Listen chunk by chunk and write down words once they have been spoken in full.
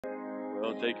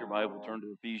Well, take your Bible, turn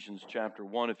to Ephesians chapter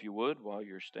 1 if you would. While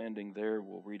you're standing there,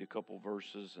 we'll read a couple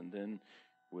verses and then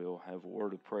we'll have a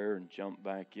word of prayer and jump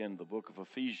back in. The book of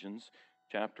Ephesians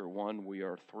chapter 1, we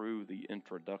are through the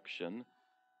introduction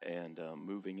and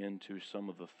moving into some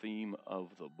of the theme of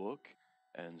the book.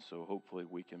 And so hopefully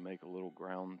we can make a little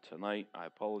ground tonight. I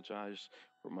apologize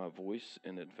for my voice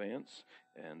in advance,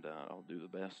 and I'll do the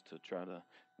best to try to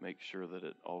make sure that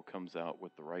it all comes out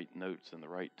with the right notes and the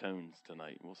right tones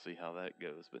tonight. We'll see how that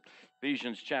goes. But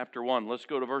Ephesians chapter 1, let's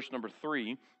go to verse number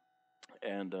 3,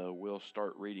 and we'll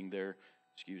start reading there.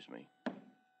 Excuse me.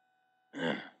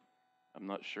 I'm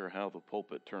not sure how the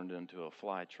pulpit turned into a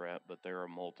fly trap, but there are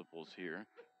multiples here.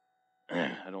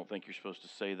 I don't think you're supposed to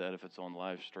say that if it's on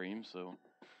live stream, so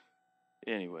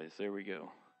anyways, there we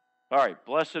go. All right,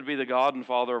 blessed be the God and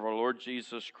Father of our Lord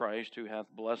Jesus Christ, who hath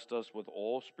blessed us with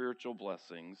all spiritual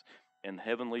blessings in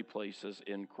heavenly places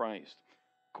in Christ,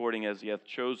 according as he hath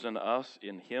chosen us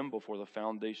in him before the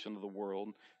foundation of the world,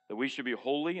 that we should be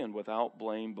holy and without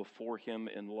blame before him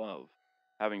in love,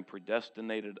 having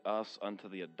predestinated us unto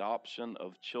the adoption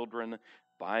of children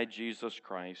by Jesus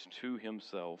Christ to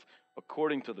himself,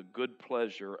 according to the good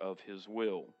pleasure of his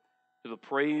will, to the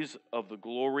praise of the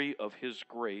glory of his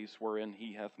grace, wherein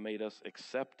he hath made us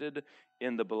accepted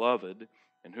in the beloved,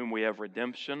 in whom we have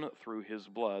redemption through his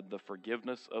blood, the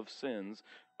forgiveness of sins,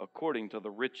 according to the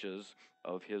riches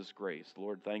of his grace.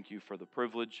 Lord, thank you for the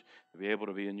privilege to be able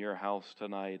to be in your house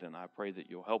tonight, and I pray that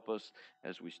you'll help us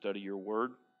as we study your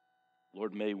word.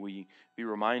 Lord, may we be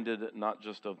reminded not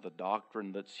just of the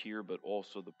doctrine that's here, but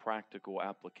also the practical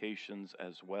applications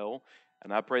as well.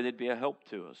 And I pray that'd be a help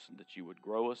to us, and that you would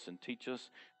grow us and teach us.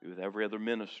 With every other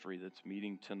ministry that's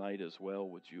meeting tonight as well,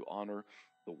 would you honor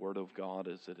the Word of God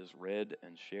as it is read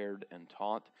and shared and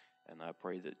taught. And I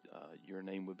pray that your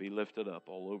name would be lifted up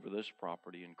all over this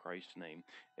property in Christ's name.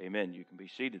 Amen. You can be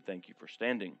seated. Thank you for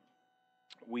standing.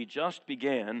 We just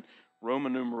began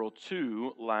Roman numeral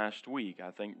 2 last week.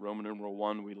 I think Roman numeral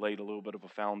 1, we laid a little bit of a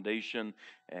foundation,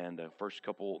 and the first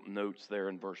couple notes there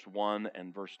in verse 1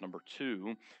 and verse number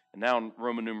 2. And now in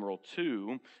Roman numeral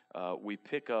 2, we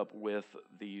pick up with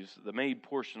the main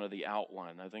portion of the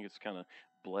outline. I think it's kind of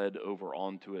bled over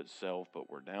onto itself, but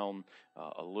we're down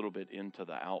a little bit into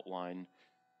the outline.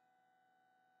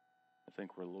 I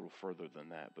think we're a little further than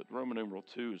that. But Roman numeral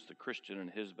 2 is the Christian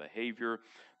and his behavior,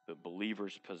 the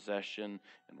believer's possession,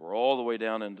 and we're all the way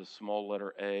down into small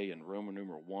letter A and Roman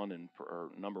numeral 1 or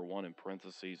number 1 in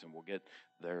parentheses, and we'll get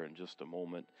there in just a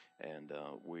moment. And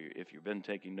if you've been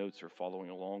taking notes or following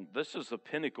along, this is the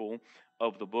pinnacle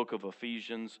of the book of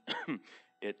Ephesians.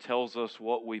 It tells us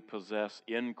what we possess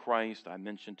in Christ. I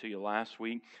mentioned to you last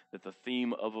week that the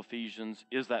theme of Ephesians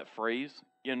is that phrase,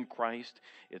 in Christ.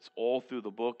 It's all through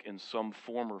the book in some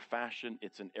form or fashion.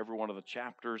 It's in every one of the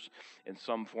chapters in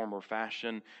some form or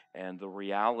fashion. And the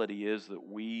reality is that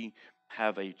we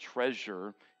have a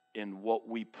treasure in what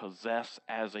we possess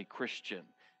as a Christian.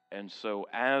 And so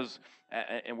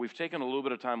and we've taken a little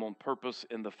bit of time on purpose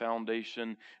in the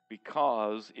foundation,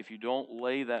 because if you don't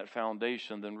lay that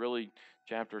foundation, then really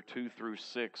chapter 2 through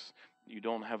 6, you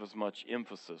don't have as much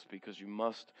emphasis, because you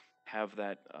must have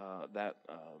that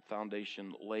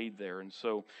foundation laid there. And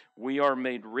so we are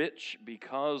made rich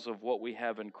because of what we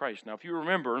have in Christ. Now, if you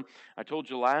remember, I told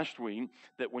you last week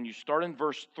that when you start in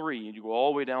verse 3 and you go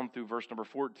all the way down through verse number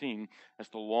 14, that's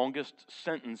the longest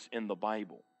sentence in the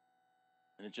Bible.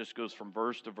 And it just goes from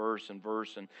verse to verse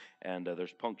and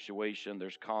there's punctuation,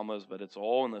 there's commas, but it's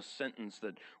all in a sentence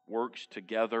that works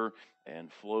together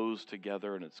and flows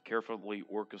together, and it's carefully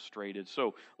orchestrated.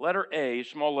 So letter A,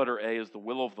 small letter A, is the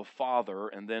will of the Father,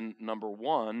 and then number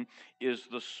 1 is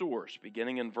the source.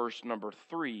 Beginning in verse number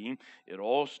 3, it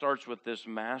all starts with this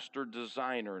master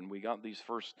designer, and we got these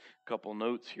first couple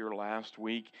notes here last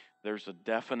week. There's a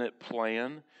definite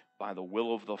plan by the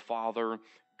will of the Father.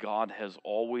 God has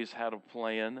always had a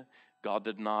plan. God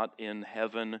did not in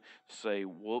heaven say,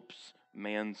 whoops,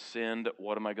 man sinned,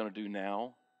 what am I going to do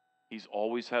now? He's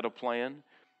always had a plan.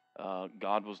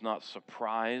 God was not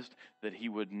surprised that he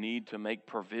would need to make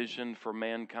provision for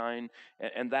mankind.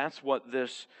 And that's what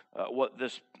this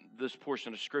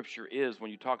portion of Scripture is. When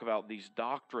you talk about these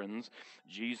doctrines,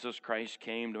 Jesus Christ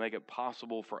came to make it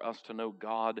possible for us to know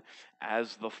God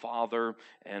as the Father.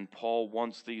 And Paul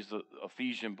wants these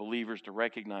Ephesian believers to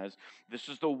recognize this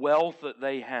is the wealth that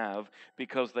they have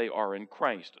because they are in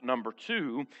Christ. Number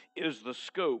 2 is the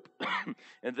scope.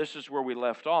 And this is where we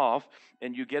left off.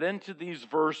 And you get into these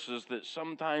verses that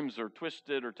sometimes are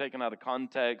twisted or taken out of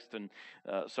context, and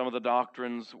some of the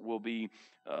doctrines will be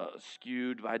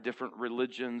skewed by different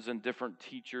religions and different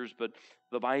teachers, but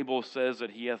the Bible says that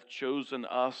he hath chosen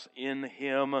us in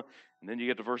him And then you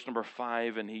get to verse number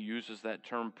 5, and he uses that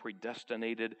term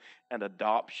predestinated and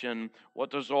adoption. What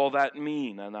does all that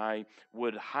mean? And I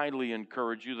would highly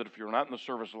encourage you that if you're not in the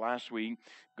service last week,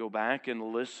 go back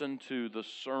and listen to the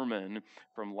sermon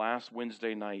from last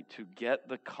Wednesday night to get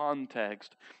the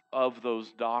context of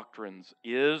those doctrines.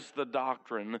 Is the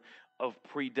doctrine of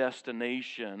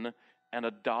predestination and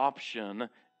adoption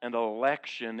and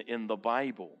election in the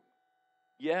Bible?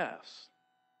 Yes.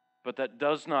 But that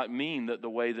does not mean that the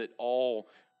way that all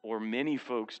or many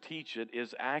folks teach it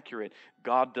is accurate.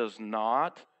 God does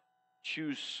not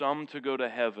choose some to go to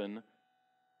heaven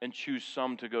and choose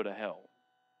some to go to hell.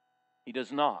 He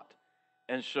does not.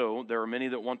 And so there are many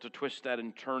that want to twist that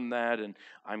and turn that, and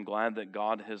I'm glad that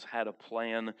God has had a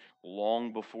plan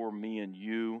long before me and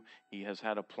you. He has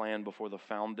had a plan before the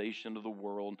foundation of the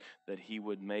world that He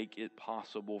would make it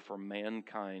possible for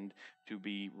mankind to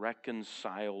be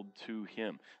reconciled to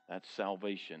Him. That's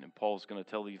salvation. And Paul's going to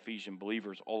tell the Ephesian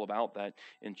believers all about that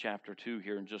in chapter 2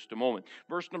 here in just a moment.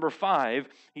 Verse number 5,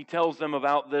 he tells them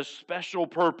about this special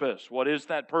purpose. What is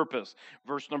that purpose?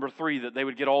 Verse number 3, that they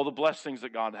would get all the blessings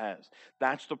that God has.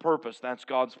 That's the purpose. That's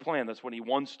God's plan. That's what He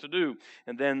wants to do.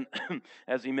 And then,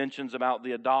 as he mentions about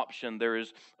the adoption, there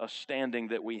is a standing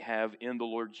that we have in the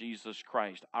Lord Jesus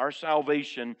Christ. Our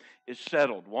salvation is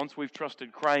settled. Once we've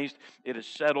trusted Christ, it is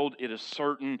settled. It is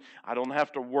certain. I don't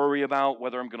have to worry about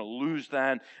whether I'm going to lose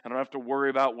that. I don't have to worry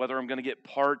about whether I'm going to get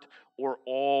part or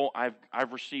all.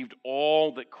 I've received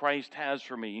all that Christ has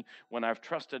for me when I've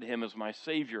trusted Him as my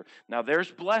Savior. Now,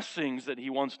 there's blessings that He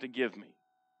wants to give me.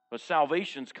 But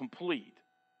salvation's complete.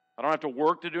 I don't have to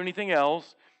work to do anything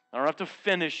else. I don't have to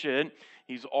finish it.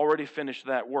 He's already finished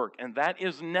that work. And that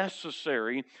is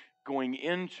necessary going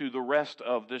into the rest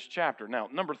of this chapter. Now,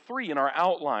 number 3 in our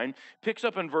outline picks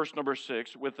up in verse number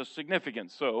 6 with the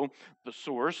significance. So, the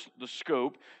source, the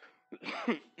scope,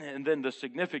 and then the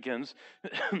significance,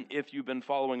 if you've been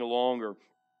following along or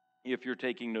if you're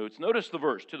taking notes. Notice the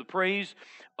verse, to the praise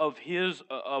of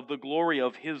the glory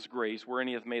of His grace, wherein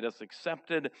He hath made us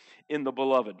accepted in the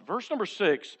beloved. Verse number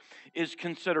 6 is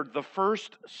considered the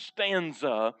first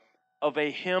stanza of a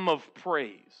hymn of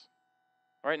praise.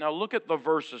 All right, now look at the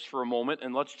verses for a moment,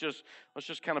 and let's just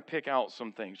kind of pick out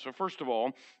some things. So first of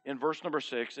all, in verse number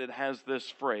 6, it has this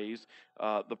phrase,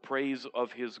 the praise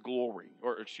of His glory,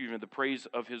 the praise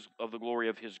of the glory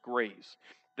of His grace.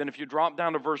 Then if you drop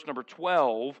down to verse number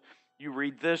 12, you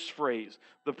read this phrase,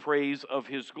 the praise of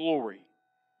His glory.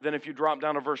 Then if you drop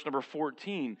down to verse number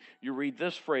 14, you read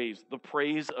this phrase, the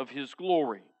praise of His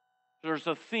glory. There's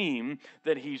a theme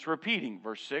that he's repeating.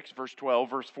 Verse 6, verse 12,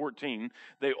 verse 14,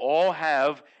 they all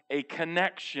have a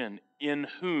connection in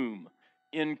whom?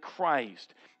 In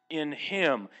Christ. In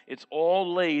Him. It's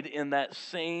all laid in that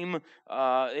same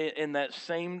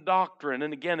doctrine.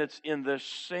 And again, it's in the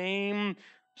same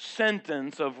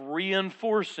sentence of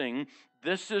reinforcing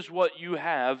this is what you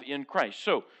have in Christ.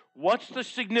 So, what's the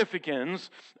significance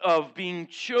of being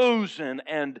chosen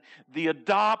and the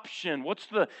adoption? What's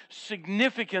the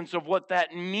significance of what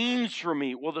that means for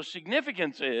me? Well, the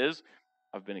significance is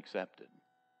I've been accepted.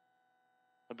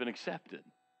 I've been accepted.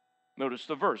 Notice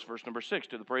the verse number 6,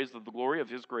 to the praise of the glory of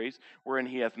His grace, wherein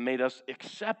He hath made us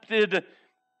accepted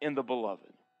in the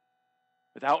beloved.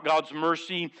 Without God's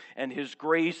mercy and His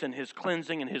grace and His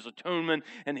cleansing and His atonement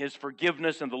and His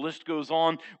forgiveness, and the list goes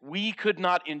on, we could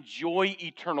not enjoy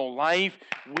eternal life.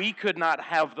 We could not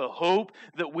have the hope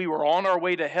that we were on our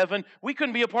way to heaven. We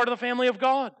couldn't be a part of the family of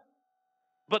God.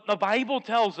 But the Bible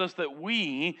tells us that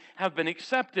we have been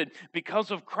accepted.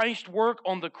 Because of Christ's work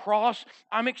on the cross,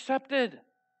 I'm accepted.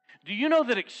 Do you know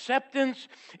that acceptance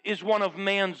is one of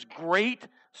man's great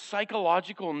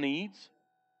psychological needs?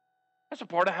 That's a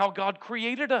part of how God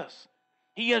created us.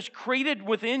 He has created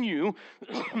within you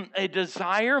a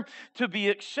desire to be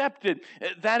accepted.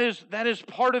 That is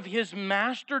part of His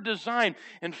master design.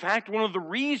 In fact, one of the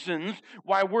reasons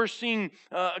why we're seeing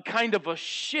kind of a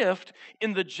shift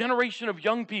in the generation of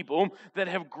young people that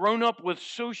have grown up with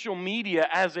social media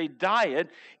as a diet,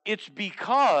 it's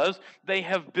because they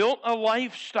have built a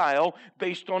lifestyle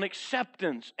based on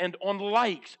acceptance and on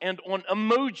likes and on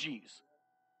emojis.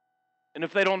 And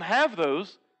if they don't have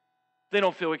those, they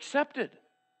don't feel accepted.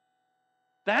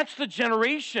 That's the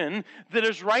generation that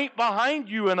is right behind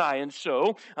you and I. And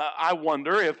so I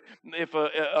wonder if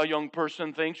a young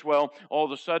person thinks, well, all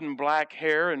of a sudden black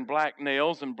hair and black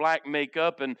nails and black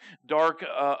makeup and dark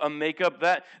makeup,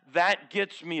 that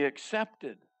gets me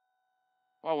accepted.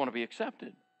 Well, I want to be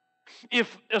accepted.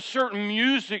 If a certain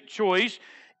music choice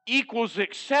equals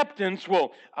acceptance,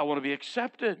 well, I want to be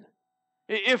accepted.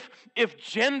 If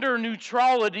gender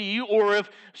neutrality or if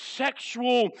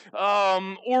sexual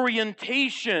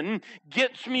orientation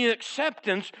gets me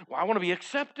acceptance, well, I want to be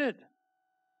accepted.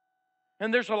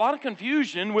 And there's a lot of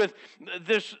confusion with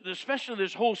this, especially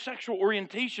this whole sexual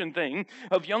orientation thing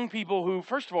of young people who,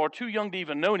 first of all, are too young to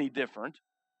even know any different,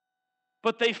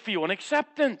 but they feel an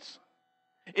acceptance.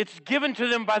 It's given to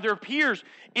them by their peers.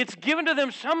 It's given to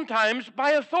them sometimes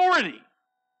by authority.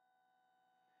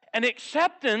 And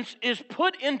acceptance is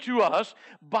put into us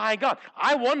by God.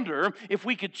 I wonder if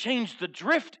we could change the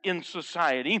drift in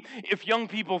society if young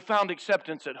people found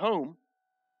acceptance at home.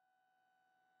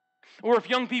 Or if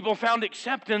young people found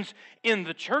acceptance in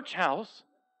the church house.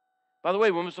 By the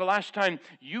way, when was the last time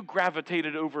you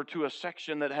gravitated over to a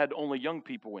section that had only young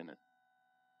people in it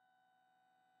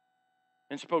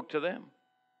and spoke to them?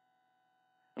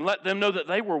 And let them know that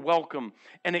they were welcome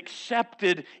and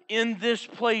accepted in this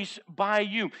place by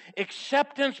you.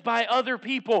 Acceptance by other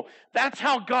people. That's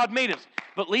how God made us.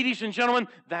 But ladies and gentlemen,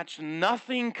 that's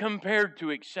nothing compared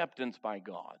to acceptance by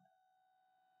God.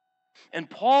 And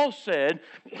Paul said,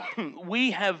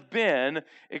 we have been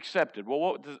accepted.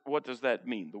 Well, what does that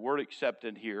mean? The word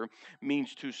accepted here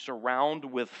means to surround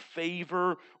with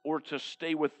favor, or to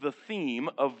stay with the theme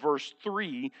of verse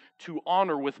 3, to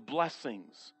honor with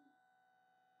blessings.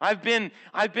 I've been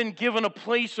given a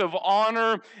place of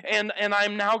honor, and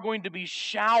I'm now going to be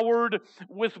showered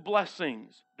with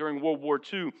blessings. During World War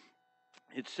II,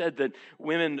 it said that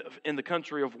women in the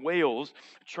country of Wales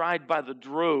tried by the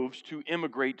droves to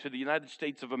immigrate to the United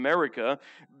States of America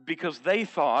because they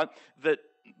thought that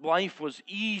life was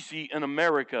easy in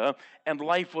America and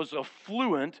life was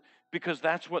affluent because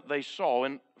that's what they saw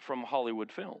from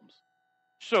Hollywood films.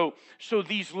 So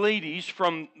these ladies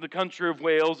from the country of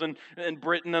Wales and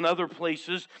Britain and other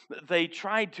places, they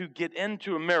tried to get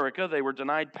into America. They were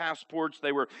denied passports.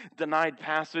 They were denied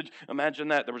passage. Imagine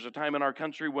that. There was a time in our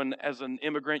country when, as an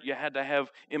immigrant, you had to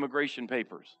have immigration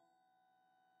papers.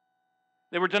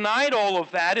 They were denied all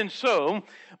of that, and so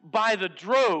by the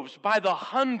droves, by the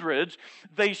hundreds,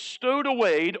 they stowed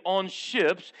away on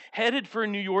ships headed for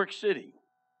New York City.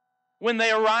 When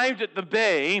they arrived at the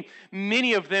bay,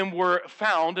 many of them were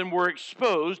found and were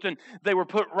exposed, and they were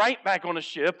put right back on a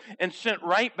ship and sent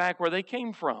right back where they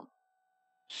came from.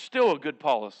 Still a good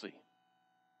policy.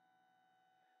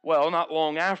 Well, not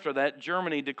long after that,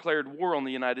 Germany declared war on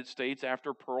the United States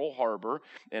after Pearl Harbor.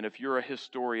 And if you're a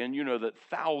historian, you know that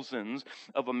thousands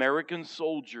of American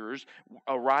soldiers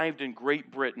arrived in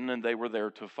Great Britain, and they were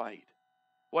there to fight.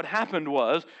 What happened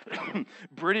was,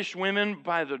 British women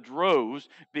by the droves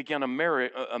began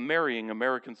marrying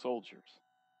American soldiers.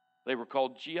 They were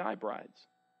called GI brides.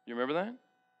 You remember that?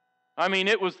 I mean,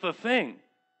 it was the thing.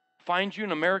 Find you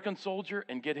an American soldier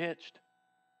and get hitched.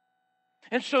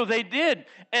 And so they did.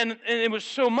 And it was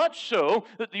so much so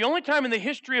that the only time in the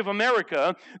history of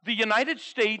America, the United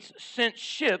States sent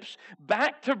ships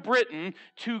back to Britain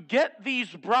to get these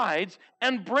brides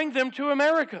and bring them to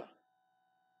America.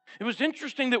 It was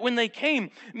interesting that when they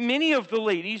came, many of the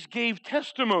ladies gave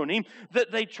testimony that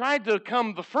they tried to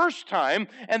come the first time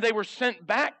and they were sent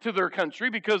back to their country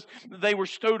because they were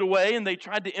stowed away and they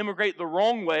tried to immigrate the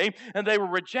wrong way and they were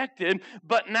rejected.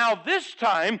 But now this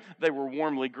time, they were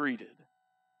warmly greeted.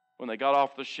 When they got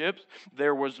off the ships,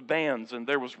 there was bands and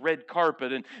there was red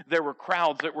carpet and there were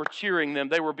crowds that were cheering them.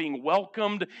 They were being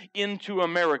welcomed into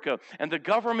America. And the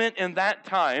government in that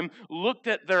time looked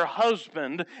at their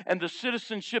husband and the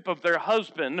citizenship of their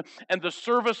husband and the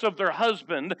service of their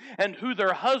husband and who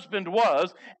their husband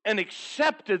was and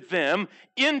accepted them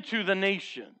into the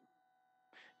nation.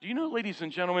 Do you know, ladies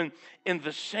and gentlemen, in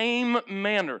the same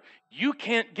manner, you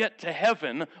can't get to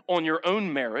heaven on your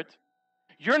own merit.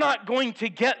 You're not going to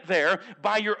get there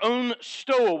by your own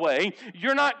stowaway.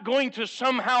 You're not going to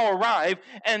somehow arrive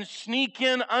and sneak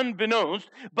in unbeknownst.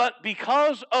 But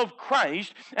because of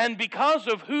Christ and because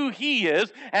of who He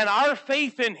is and our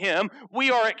faith in Him,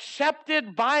 we are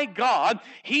accepted by God.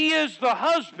 He is the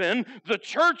husband. The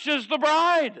church is the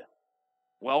bride.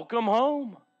 Welcome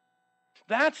home.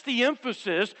 That's the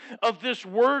emphasis of this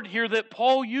word here that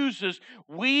Paul uses.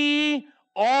 We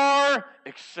are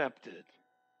accepted.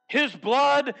 His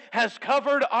blood has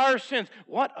covered our sins.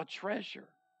 What a treasure.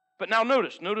 But now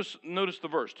notice the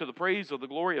verse. To the praise of the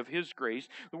glory of His grace.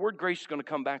 The word grace is going to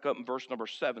come back up in verse number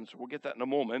 7, so we'll get that in a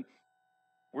moment.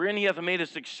 Wherein He hath made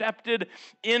us accepted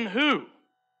in who?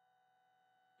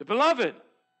 The beloved.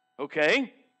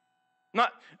 Okay?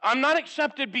 I'm not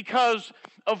accepted because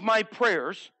of my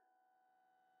prayers.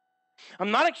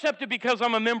 I'm not accepted because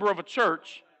I'm a member of a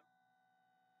church.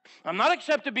 I'm not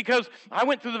accepted because I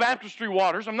went through the baptistry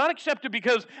waters. I'm not accepted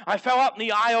because I fell out in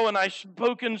the aisle and I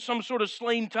spoke in some sort of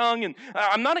slain tongue. And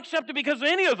I'm not accepted because of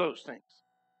any of those things.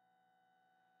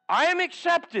 I am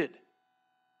accepted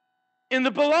in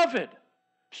the beloved.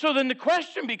 So then the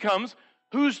question becomes,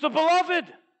 who's the beloved?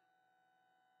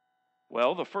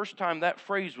 Well, the first time that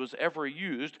phrase was ever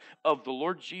used of the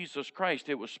Lord Jesus Christ,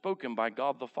 it was spoken by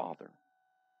God the Father.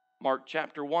 Mark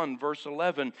chapter 1, verse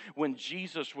 11, when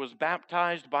Jesus was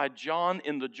baptized by John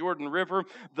in the Jordan River,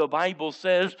 the Bible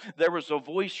says there was a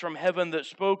voice from heaven that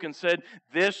spoke and said,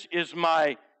 "This is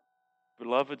my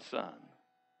beloved Son.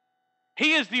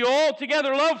 He is the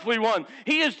altogether lovely one.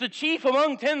 He is the chief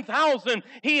among 10,000.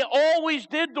 He always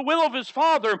did the will of his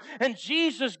Father. And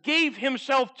Jesus gave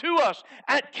himself to us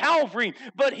at Calvary,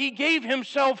 but he gave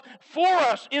himself for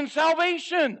us in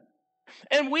salvation.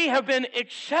 And we have been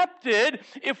accepted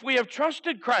if we have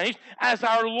trusted Christ as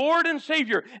our Lord and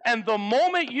Savior. And the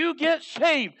moment you get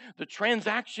saved, the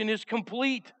transaction is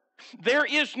complete. There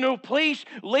is no place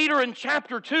later in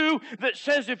chapter 2 that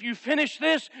says if you finish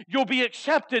this, you'll be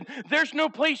accepted. There's no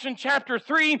place in chapter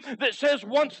 3 that says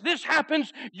once this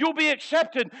happens, you'll be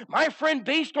accepted. My friend,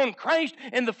 based on Christ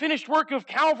and the finished work of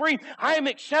Calvary, I am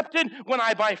accepted when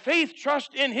I by faith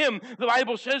trust in him. The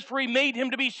Bible says, for he made him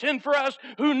to be sin for us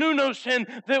who knew no sin,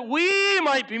 that we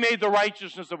might be made the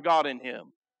righteousness of God in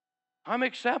him. I'm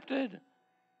accepted.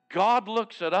 God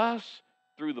looks at us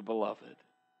through the beloved.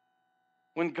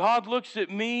 When God looks at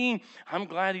me, I'm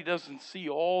glad he doesn't see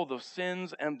all the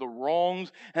sins and the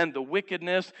wrongs and the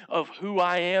wickedness of who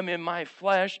I am in my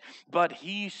flesh, but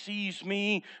he sees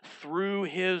me through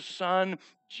his Son,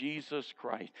 Jesus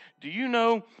Christ. Do you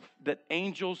know that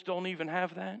angels don't even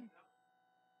have that?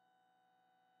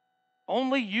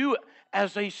 Only you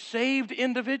as a saved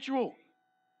individual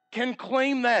can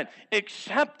claim that,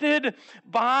 accepted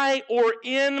by or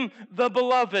in the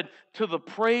beloved, to the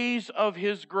praise of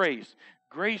his grace.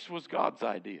 Grace was God's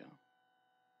idea.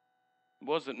 It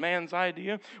wasn't man's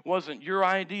idea, wasn't your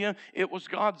idea, it was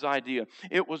God's idea.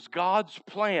 It was God's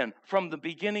plan from the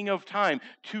beginning of time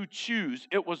to choose.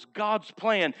 It was God's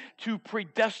plan to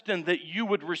predestine that you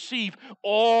would receive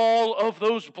all of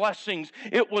those blessings.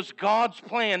 It was God's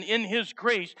plan in his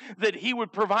grace that he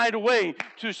would provide a way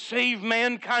to save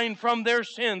mankind from their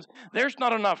sins. There's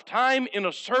not enough time in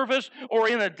a service or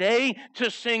in a day to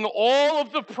sing all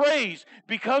of the praise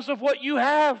because of what you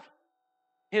have.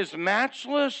 His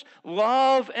matchless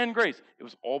love and grace. It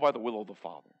was all by the will of the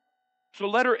Father. So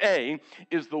letter A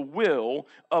is the will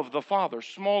of the Father.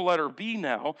 Small letter B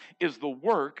now is the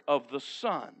work of the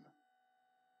Son.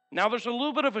 Now there's a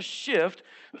little bit of a shift.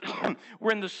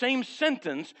 We're in the same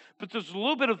sentence, but there's a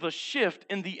little bit of a shift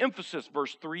in the emphasis.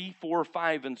 Verse 3, 4,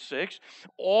 5, and 6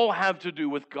 all have to do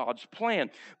with God's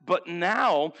plan. But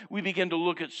now we begin to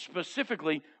look at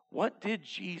specifically, what did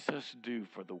Jesus do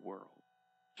for the world?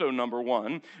 So number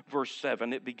 1, verse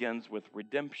 7, it begins with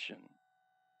redemption.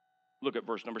 Look at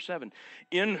verse number 7.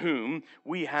 In whom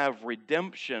we have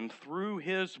redemption through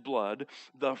his blood,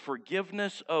 the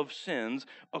forgiveness of sins,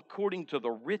 according to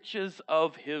the riches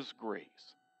of his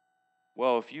grace.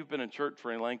 Well, if you've been in church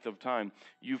for any length of time,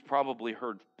 you've probably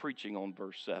heard preaching on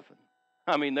verse 7.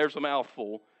 I mean, there's a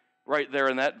mouthful right there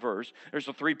in that verse. There's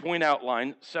a 3-point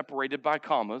outline separated by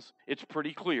commas. It's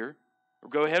pretty clear.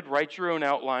 Go ahead, write your own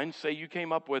outline. Say you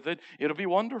came up with it. It'll be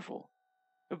wonderful.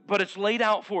 But it's laid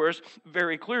out for us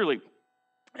very clearly.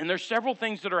 And there's several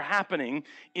things that are happening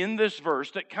in this verse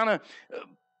that kind of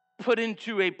put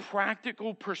into a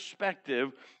practical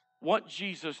perspective what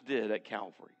Jesus did at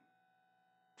Calvary.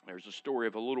 There's a story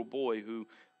of a little boy who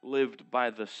lived by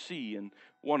the sea, and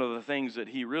one of the things that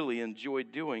he really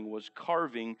enjoyed doing was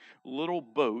carving little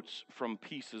boats from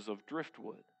pieces of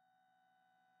driftwood.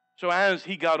 So as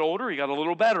he got older, he got a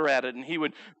little better at it, and he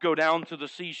would go down to the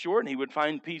seashore, and he would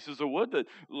find pieces of wood that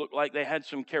looked like they had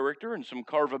some character and some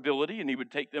carvability, and he would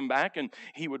take them back, and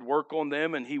he would work on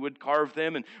them, and he would carve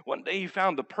them. And one day he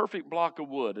found the perfect block of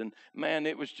wood, and man,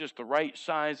 it was just the right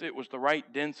size, it was the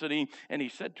right density, and he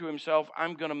said to himself,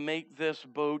 I'm going to make this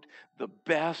boat the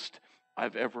best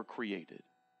I've ever created.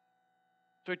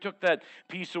 So he took that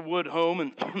piece of wood home,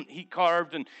 and he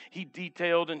carved, and he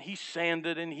detailed, and he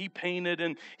sanded, and he painted,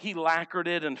 and he lacquered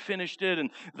it and finished it.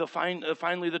 And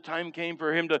finally the time came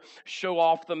for him to show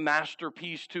off the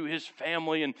masterpiece to his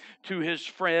family and to his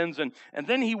friends. And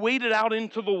then he waded out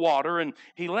into the water, and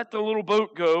he let the little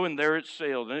boat go, and there it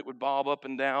sailed. And it would bob up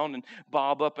and down and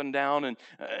bob up and down. And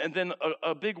then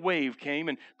a big wave came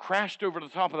and crashed over the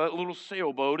top of that little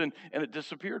sailboat, and it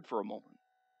disappeared for a moment.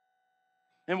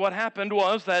 And what happened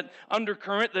was that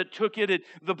undercurrent that took it,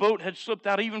 the boat had slipped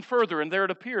out even further, and there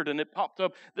it appeared, and it popped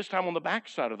up this time on the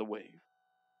backside of the wave.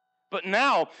 But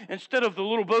now, instead of the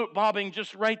little boat bobbing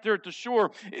just right there at the shore,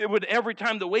 it would, every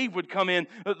time the wave would come in,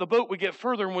 the boat would get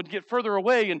further and would get further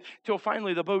away until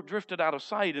finally the boat drifted out of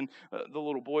sight. And the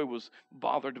little boy was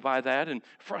bothered by that and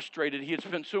frustrated. He had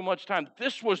spent so much time.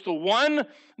 This was the one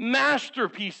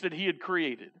masterpiece that he had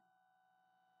created.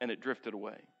 And it drifted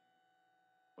away.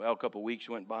 Well, a couple weeks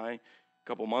went by, a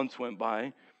couple months went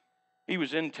by. He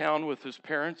was in town with his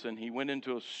parents, and he went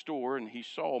into a store, and he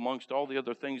saw, amongst all the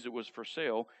other things that was for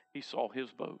sale, he saw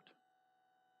his boat.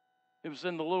 It was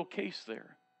in the little case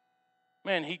there.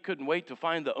 Man, he couldn't wait to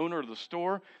find the owner of the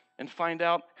store and find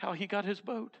out how he got his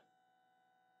boat.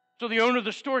 So the owner of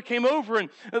the store came over,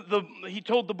 and he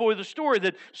told the boy the story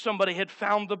that somebody had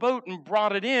found the boat and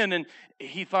brought it in, and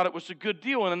he thought it was a good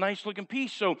deal and a nice-looking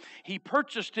piece, so he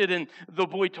purchased it, and the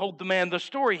boy told the man the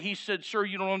story. He said, "Sir,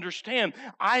 you don't understand.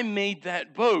 I made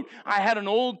that boat. I had an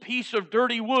old piece of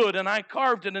dirty wood, and I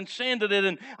carved it and sanded it,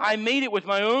 and I made it with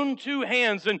my own 2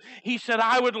 hands." And he said,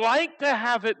 "I would like to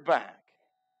have it back."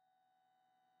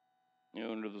 The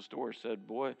owner of the store said,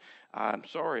 "Boy, I'm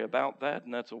sorry about that,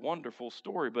 and that's a wonderful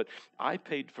story, but I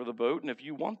paid for the boat, and if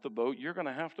you want the boat, you're going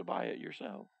to have to buy it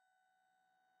yourself."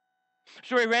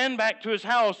 So he ran back to his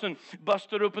house and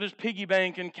busted open his piggy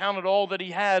bank and counted all that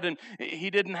he had, and he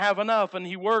didn't have enough, and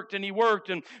he worked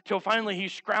until finally he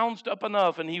scrounged up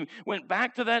enough, and he went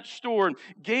back to that store and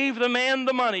gave the man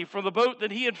the money for the boat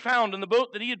that he had found and the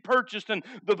boat that he had purchased and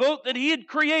the boat that he had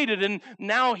created, and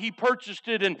now he purchased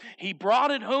it, and he brought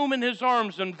it home in his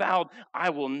arms and vowed, "I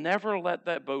will never let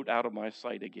that boat out of my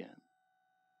sight again."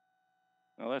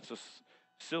 Now that's a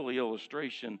silly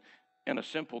illustration and a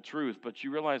simple truth, but you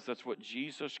realize that's what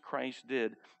Jesus Christ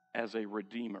did as a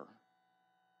redeemer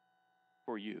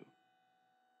for you.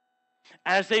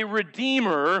 As a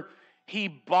redeemer, he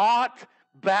bought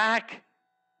back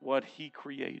what he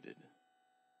created.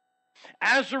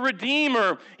 As a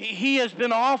redeemer, he has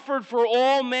been offered for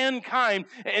all mankind,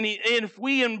 and if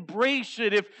we embrace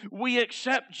it, if we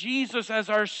accept Jesus as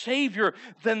our Savior,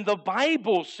 then the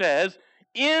Bible says,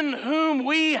 "In whom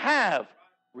we have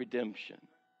redemption."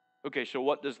 Okay, so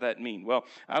what does that mean? Well,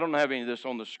 I don't have any of this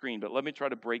on the screen, but let me try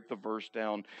to break the verse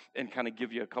down and kind of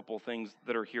give you a couple of things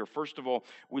that are here. First of all,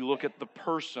 we look at the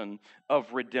person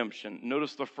of redemption.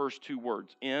 Notice the first 2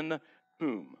 words, in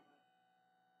whom.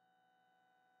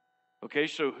 Okay,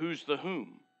 so who's the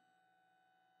whom?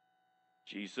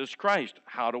 Jesus Christ.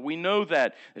 How do we know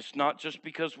that? It's not just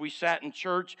because we sat in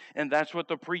church and that's what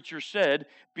the preacher said,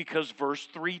 because verse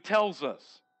 3 tells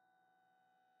us.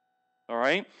 All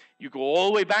right? You go all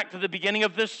the way back to the beginning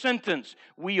of this sentence.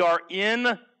 We are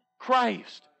in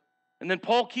Christ. And then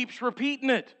Paul keeps repeating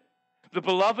it. The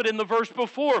beloved in the verse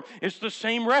before is the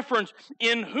same reference.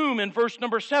 In whom, in verse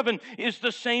number 7, is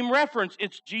the same reference.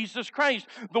 It's Jesus Christ,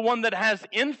 the one that has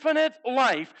infinite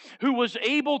life, who was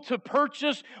able to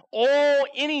purchase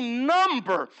any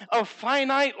number of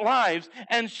finite lives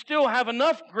and still have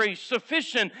enough grace,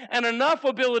 sufficient, and enough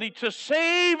ability to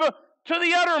save to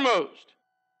the uttermost.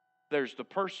 There's the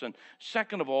person.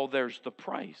 Second of all, there's the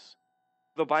price.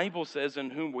 The Bible says, in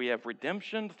whom we have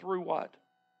redemption through what?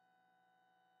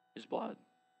 His blood.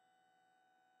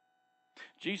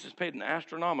 Jesus paid an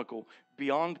astronomical,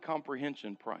 beyond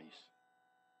comprehension price.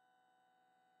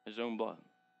 His own blood.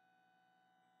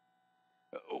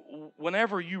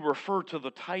 Whenever you refer to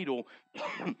the title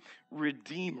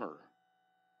Redeemer,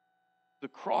 the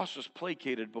cross is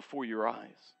placated before your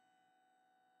eyes.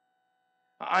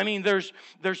 I mean, there's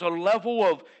a level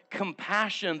of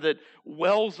compassion that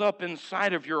wells up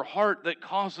inside of your heart that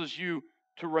causes you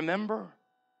to remember.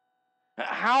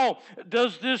 How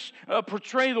does this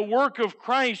portray the work of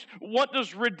Christ? What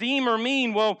does Redeemer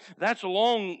mean? Well, that's a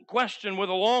long question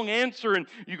with a long answer. And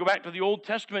you go back to the Old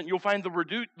Testament, you'll find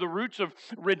the roots of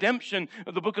redemption.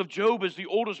 The book of Job is the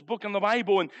oldest book in the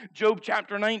Bible. In Job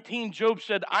chapter 19, Job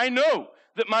said, "I know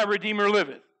that my Redeemer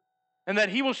liveth, and that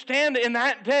he will stand in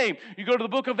that day." You go to the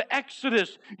book of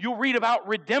Exodus, you'll read about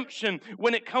redemption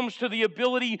when it comes to the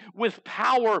ability with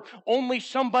power. Only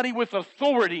somebody with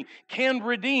authority can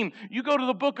redeem. You go to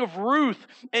the book of Ruth,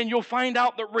 and you'll find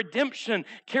out that redemption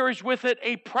carries with it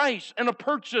a price and a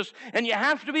purchase, and you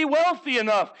have to be wealthy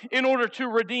enough in order to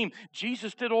redeem.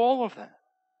 Jesus did all of that.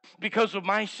 Because of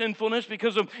my sinfulness,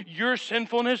 because of your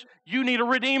sinfulness, you need a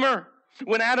redeemer.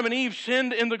 When Adam and Eve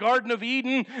sinned in the Garden of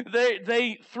Eden,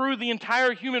 they threw the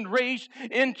entire human race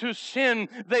into sin.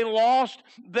 They lost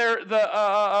their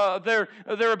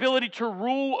ability to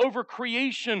rule over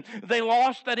creation. They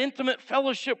lost that intimate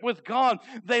fellowship with God.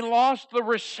 They lost the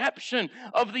reception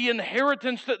of the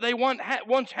inheritance that they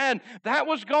once had. That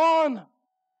was gone.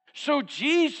 So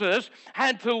Jesus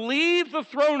had to leave the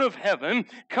throne of heaven,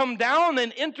 come down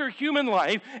and enter human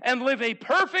life, and live a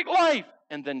perfect life,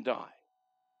 and then die.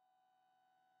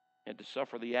 He had to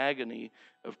suffer the agony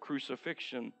of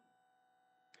crucifixion,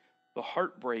 the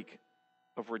heartbreak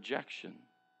of rejection.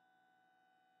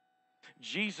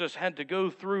 Jesus had to go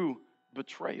through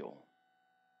betrayal.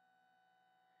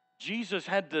 Jesus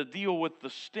had to deal with the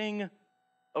sting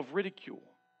of ridicule.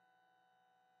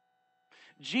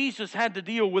 Jesus had to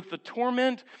deal with the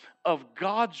torment of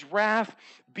God's wrath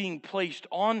being placed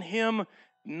on him,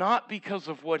 not because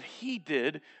of what he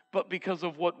did, but because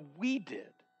of what we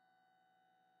did.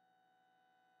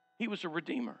 He was a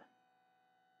redeemer.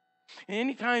 And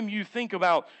anytime you think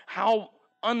about how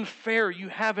unfair you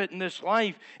have it in this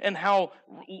life and how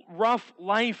rough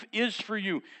life is for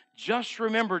you, just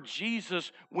remember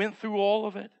Jesus went through all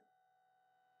of it.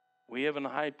 We have a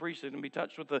high priest that can be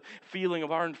touched with the feeling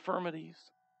of our infirmities.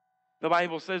 The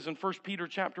Bible says in 1 Peter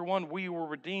chapter 1, we were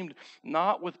redeemed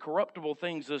not with corruptible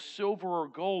things as silver or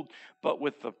gold, but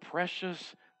with the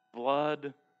precious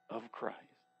blood of Christ.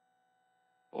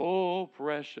 Oh,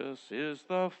 precious is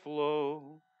the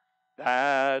flow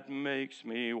that makes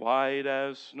me white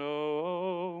as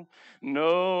snow.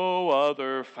 No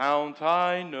other fount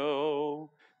I know,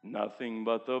 nothing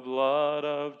but the blood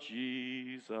of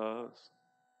Jesus.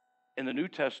 In the New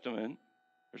Testament,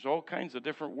 there's all kinds of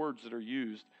different words that are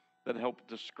used that help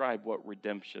describe what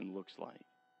redemption looks like.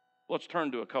 Let's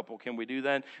turn to a couple. Can we do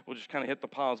that? We'll just kind of hit the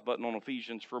pause button on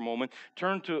Ephesians for a moment.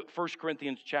 Turn to 1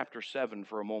 Corinthians chapter 7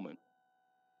 for a moment.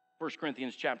 1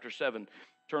 Corinthians chapter 7.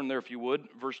 Turn there if you would.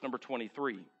 Verse number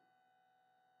 23.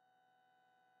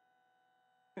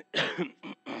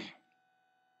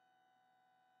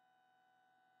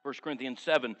 1 Corinthians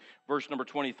 7, verse number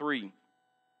 23.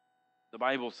 The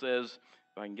Bible says,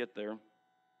 if I can get there,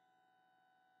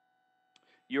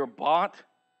 you're bought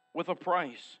with a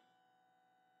price.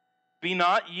 Be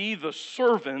not ye the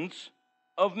servants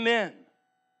of men.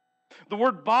 The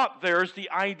word bought there is the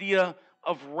idea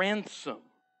of ransom.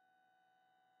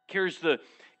 Carries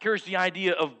the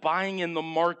idea of buying in the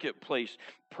marketplace,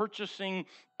 purchasing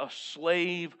a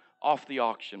slave off the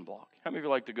auction block. How many of you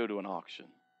like to go to an auction?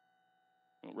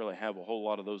 We don't really have a whole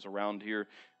lot of those around here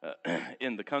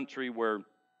in the country where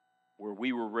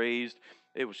we were raised.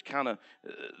 It was kind of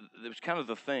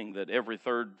the thing that every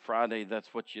third Friday,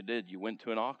 that's what you did. You went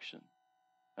to an auction.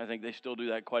 I think they still do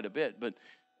that quite a bit, but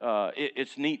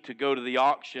it's neat to go to the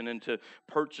auction and to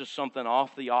purchase something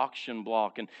off the auction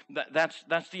block, and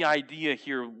that's the idea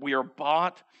here. We are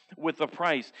bought with a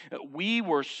price. We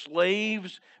were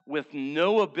slaves with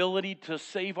no ability to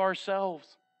save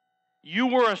ourselves. You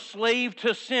were a slave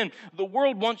to sin. The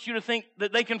world wants you to think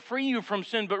that they can free you from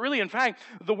sin, but really, in fact,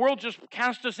 the world just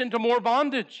cast us into more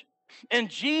bondage. And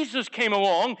Jesus came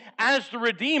along as the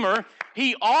Redeemer.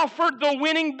 He offered the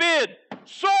winning bid,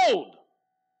 sold,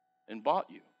 and bought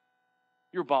you.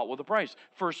 You're bought with a price.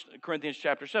 1 Corinthians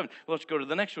chapter 7. Let's go to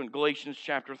the next one, Galatians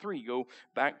chapter 3. Go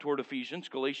back toward Ephesians,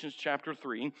 Galatians chapter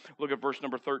 3. Look at verse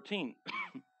number 13.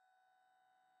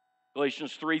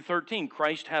 Galatians 3:13,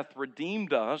 Christ hath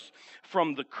redeemed us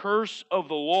from the curse of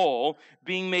the law,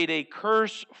 being made a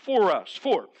curse for us.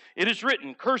 For it is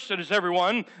written, cursed is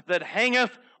everyone that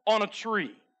hangeth on a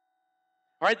tree.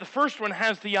 All right, the first one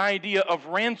has the idea of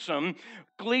ransom.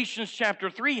 Galatians chapter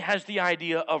 3 has the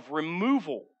idea of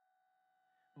removal.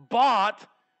 Bought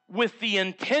with the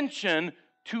intention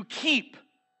to keep.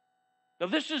 Now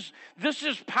this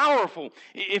is powerful.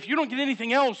 If you don't get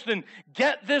anything else, then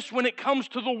get this when it comes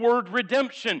to the word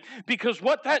redemption. Because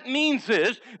what that means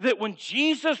is that when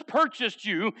Jesus purchased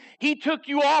you, He took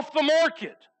you off the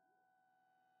market.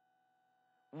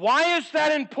 Why is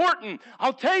that important?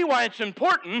 I'll tell you why it's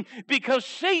important. Because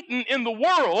Satan in the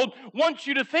world wants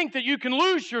you to think that you can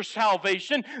lose your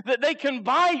salvation, that they can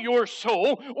buy your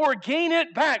soul or gain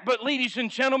it back. But ladies and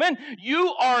gentlemen,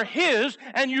 you are His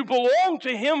and you belong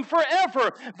to Him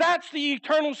forever. That's the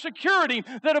eternal security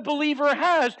that a believer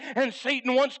has. And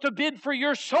Satan wants to bid for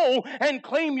your soul and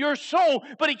claim your soul,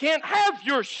 but he can't have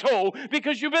your soul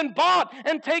because you've been bought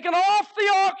and taken off the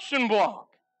auction block.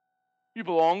 You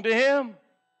belong to Him.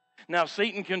 Now,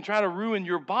 Satan can try to ruin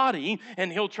your body,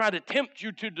 and he'll try to tempt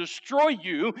you to destroy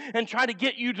you and try to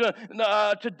get you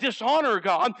to dishonor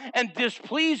God and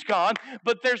displease God.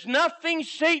 But there's nothing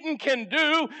Satan can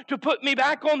do to put me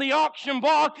back on the auction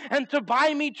block and to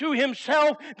buy me to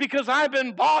himself, because I've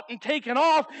been bought and taken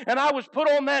off, and I was put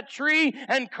on that tree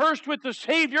and cursed with the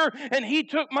Savior, and He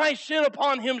took my sin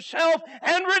upon Himself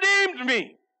and redeemed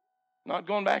me. Not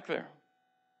going back there.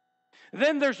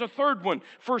 Then there's a third one,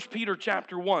 1 Peter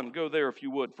chapter 1. Go there if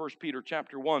you would, 1 Peter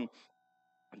chapter 1.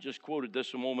 I just quoted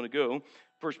this a moment ago.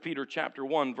 1 Peter chapter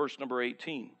 1, verse number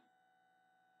 18.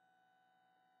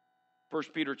 1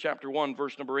 Peter chapter 1,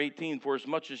 verse number 18, for as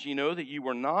much as ye know that ye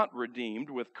were not redeemed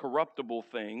with corruptible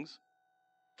things,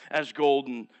 as gold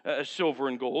and silver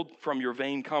and gold, from your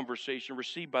vain conversation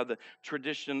received by the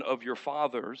tradition of your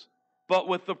fathers, but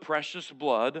with the precious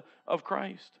blood of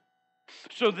Christ.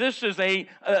 So this is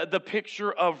the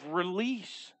picture of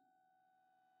release.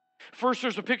 First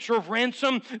there's a picture of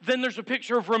ransom, then there's a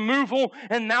picture of removal,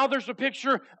 and now there's a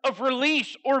picture of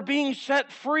release or being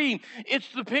set free. It's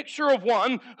the picture of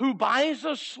one who buys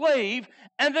a slave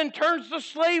and then turns the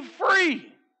slave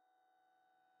free.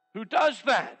 Who does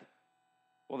that?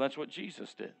 Well, that's what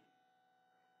Jesus did.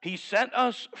 He set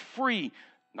us free,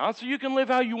 not so you can live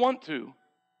how you want to,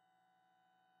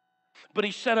 but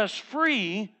He set us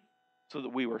free so that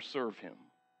we will serve Him.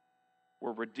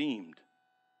 We're redeemed.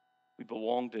 We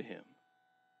belong to Him.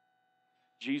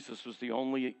 Jesus was the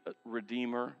only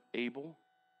Redeemer able.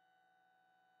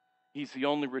 He's the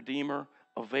only Redeemer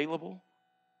available.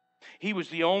 He was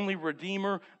the only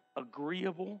Redeemer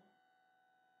agreeable.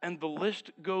 And the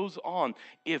list goes on.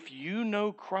 If you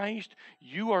know Christ,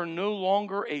 you are no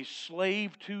longer a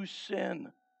slave to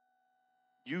sin.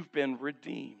 You've been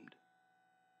redeemed.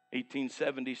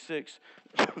 1876,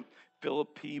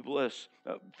 Philip B. Bliss,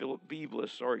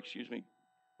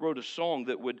 wrote a song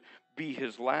that would be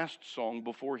his last song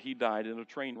before he died in a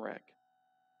train wreck.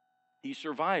 He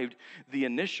survived the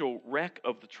initial wreck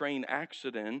of the train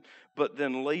accident, but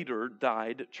then later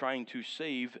died trying to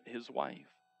save his wife.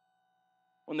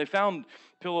 When they found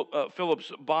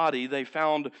Philip's body, they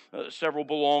found several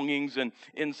belongings, and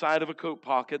inside of a coat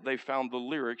pocket, they found the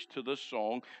lyrics to the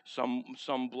song,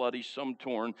 some bloody, some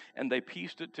torn, and they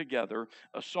pieced it together,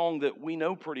 a song that we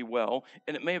know pretty well,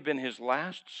 and it may have been his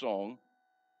last song,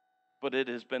 but it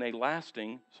has been a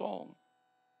lasting song.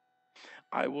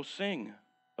 I will sing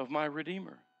of my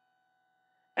Redeemer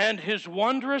and His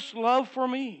wondrous love for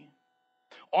me.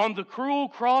 On the cruel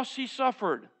cross He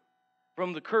suffered,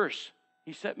 from the curse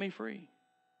He set me free.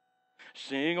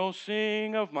 Sing, oh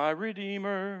sing of my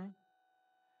Redeemer.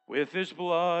 With His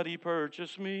blood He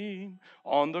purchased me.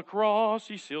 On the cross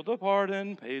He sealed the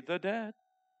pardon, paid the debt,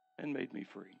 and made me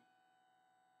free.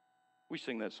 We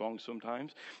sing that song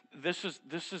sometimes. This is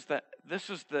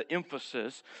the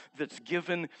emphasis that's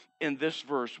given in this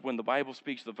verse when the Bible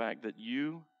speaks the fact that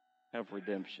you have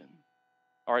redemption.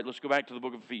 All right, let's go back to the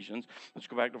book of Ephesians. Let's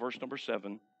go back to verse number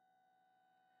 7.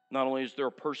 Not only is there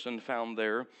a person found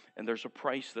there, and there's a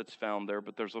price that's found there,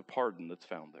 but there's a pardon that's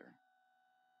found there.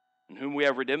 In whom we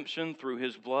have redemption through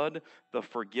His blood, the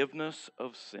forgiveness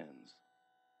of sins.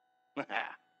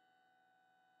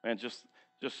 Man, just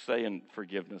saying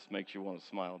forgiveness makes you want to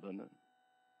smile, doesn't it?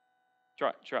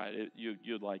 Try it.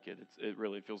 You'd like it. It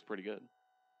really feels pretty good.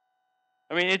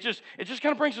 I mean, it just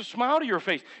kind of brings a smile to your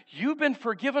face. You've been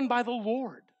forgiven by the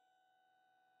Lord.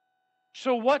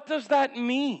 So what does that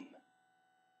mean?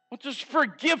 What does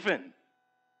forgiven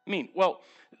mean? Well,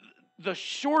 the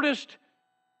shortest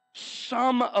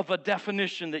sum of a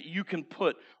definition that you can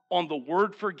put on the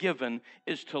word forgiven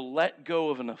is to let go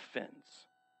of an offense.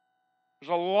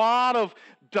 There's a lot of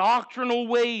doctrinal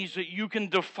ways that you can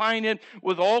define it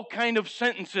with all kind of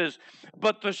sentences,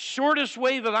 but the shortest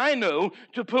way that I know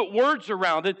to put words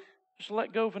around it is to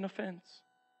let go of an offense.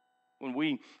 When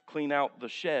we clean out the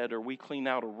shed, or we clean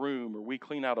out a room, or we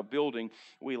clean out a building,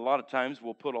 we a lot of times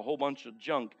will put a whole bunch of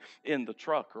junk in the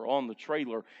truck or on the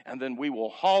trailer, and then we will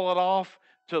haul it off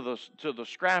to the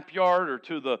scrap yard or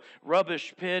to the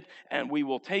rubbish pit, and we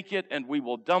will take it and we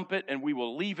will dump it and we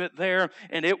will leave it there,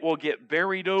 and it will get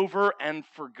buried over and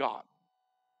forgotten.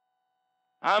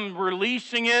 I'm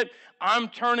releasing it. I'm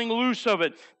turning loose of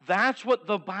it. That's what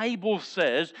the Bible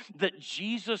says that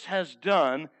Jesus has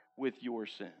done with your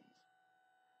sins.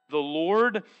 The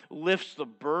Lord lifts the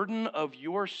burden of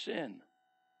your sin,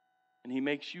 and He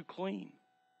makes you clean.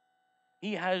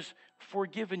 He has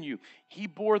forgiven you. He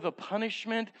bore the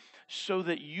punishment so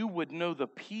that you would know the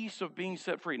peace of being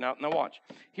set free. Now watch.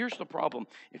 Here's the problem.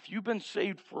 If you've been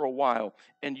saved for a while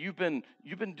and you've been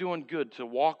doing good to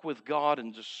walk with God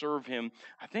and to serve Him,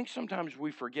 I think sometimes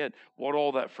we forget what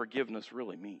all that forgiveness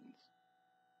really means.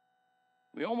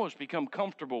 We almost become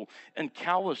comfortable and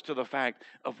callous to the fact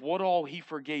of what all He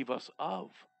forgave us of.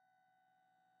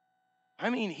 I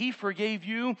mean, He forgave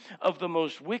you of the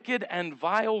most wicked and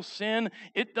vile sin.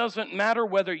 It doesn't matter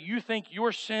whether you think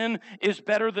your sin is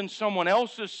better than someone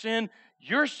else's sin.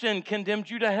 Your sin condemned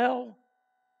you to hell.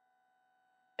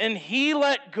 And He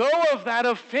let go of that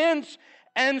offense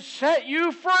and set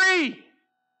you free.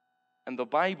 And the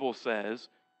Bible says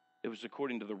it was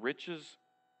according to the riches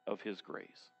of His grace.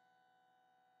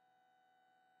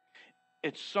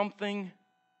 It's something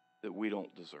that we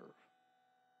don't deserve.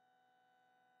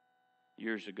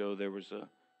 Years ago, there was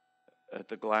at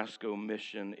the Glasgow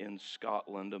mission in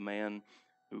Scotland, a man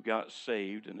who got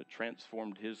saved, and it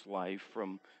transformed his life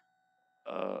from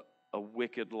a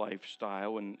wicked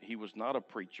lifestyle. And he was not a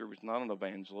preacher, he was not an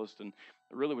evangelist, and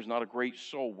really was not a great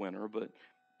soul winner, but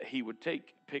he would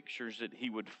take pictures that he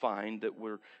would find that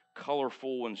were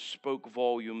colorful and spoke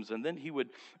volumes, and then he would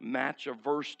match a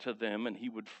verse to them, and he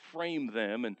would frame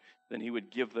them, and then he would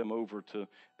give them over to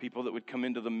people that would come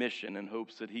into the mission in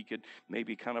hopes that he could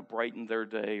maybe kind of brighten their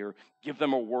day or give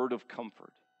them a word of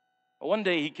comfort. One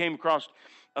day he came across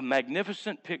a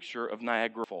magnificent picture of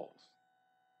Niagara Falls.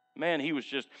 Man, he was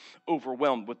just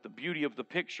overwhelmed with the beauty of the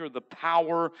picture, the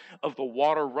power of the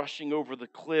water rushing over the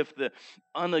cliff, the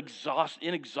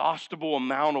inexhaustible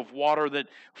amount of water that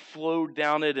flowed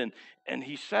down it. And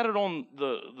he set it on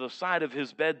the side of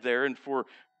his bed there, and for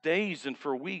days and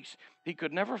for weeks, he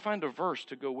could never find a verse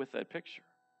to go with that picture.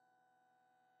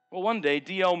 Well, one day,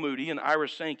 D.L. Moody and Ira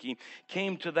Sankey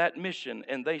came to that mission,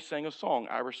 and they sang a song.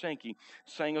 Ira Sankey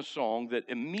sang a song that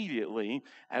immediately,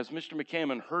 as Mr.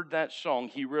 McCammon heard that song,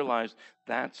 he realized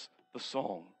that's the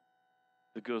song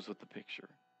that goes with the picture.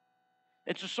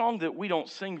 It's a song that we don't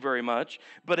sing very much,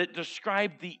 but it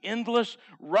described the endless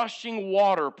rushing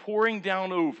water pouring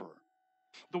down over.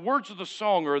 The words of the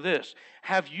song are this: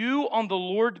 have you on the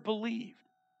Lord believed?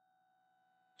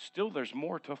 Still there's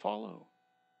more to follow.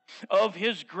 Of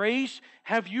His grace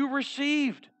have you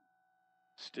received?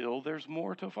 Still there's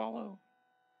more to follow.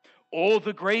 Oh,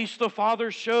 the grace the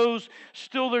Father shows,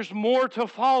 still there's more to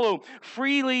follow.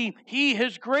 Freely He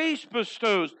His grace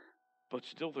bestows, but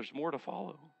still there's more to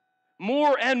follow.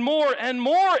 More and more and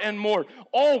more and more,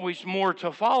 always more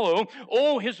to follow.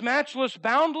 Oh, His matchless,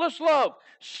 boundless love,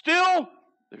 still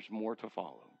there's more to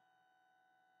follow.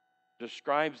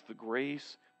 Describes the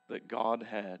grace that God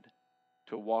had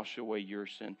to wash away your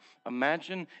sin.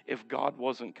 Imagine if God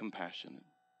wasn't compassionate.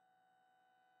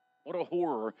 What a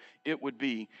horror it would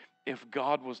be if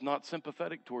God was not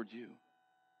sympathetic toward you.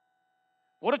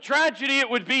 What a tragedy it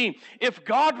would be if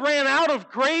God ran out of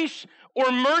grace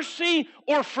or mercy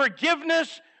or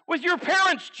forgiveness with your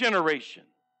parents' generation.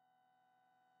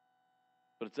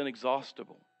 But it's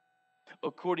inexhaustible.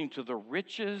 According to the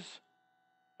riches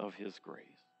of His grace,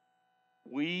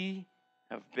 we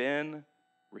have been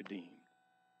redeemed.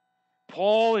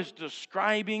 Paul is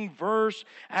describing verse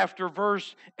after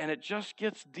verse, and it just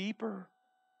gets deeper,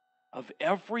 of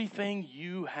everything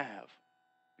you have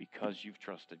because you've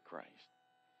trusted Christ.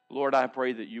 Lord, I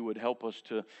pray that you would help us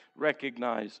to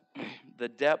recognize the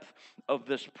depth of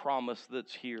this promise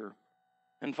that's here.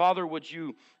 And Father, would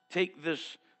you take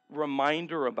this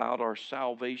reminder about our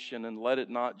salvation and let it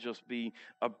not just be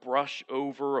a brush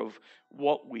over of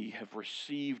what we have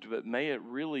received, but may it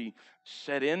really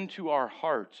set into our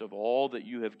hearts of all that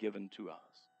you have given to us.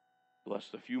 Bless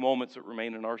the few moments that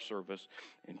remain in our service.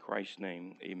 In Christ's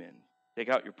name, amen. Take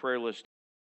out your prayer list.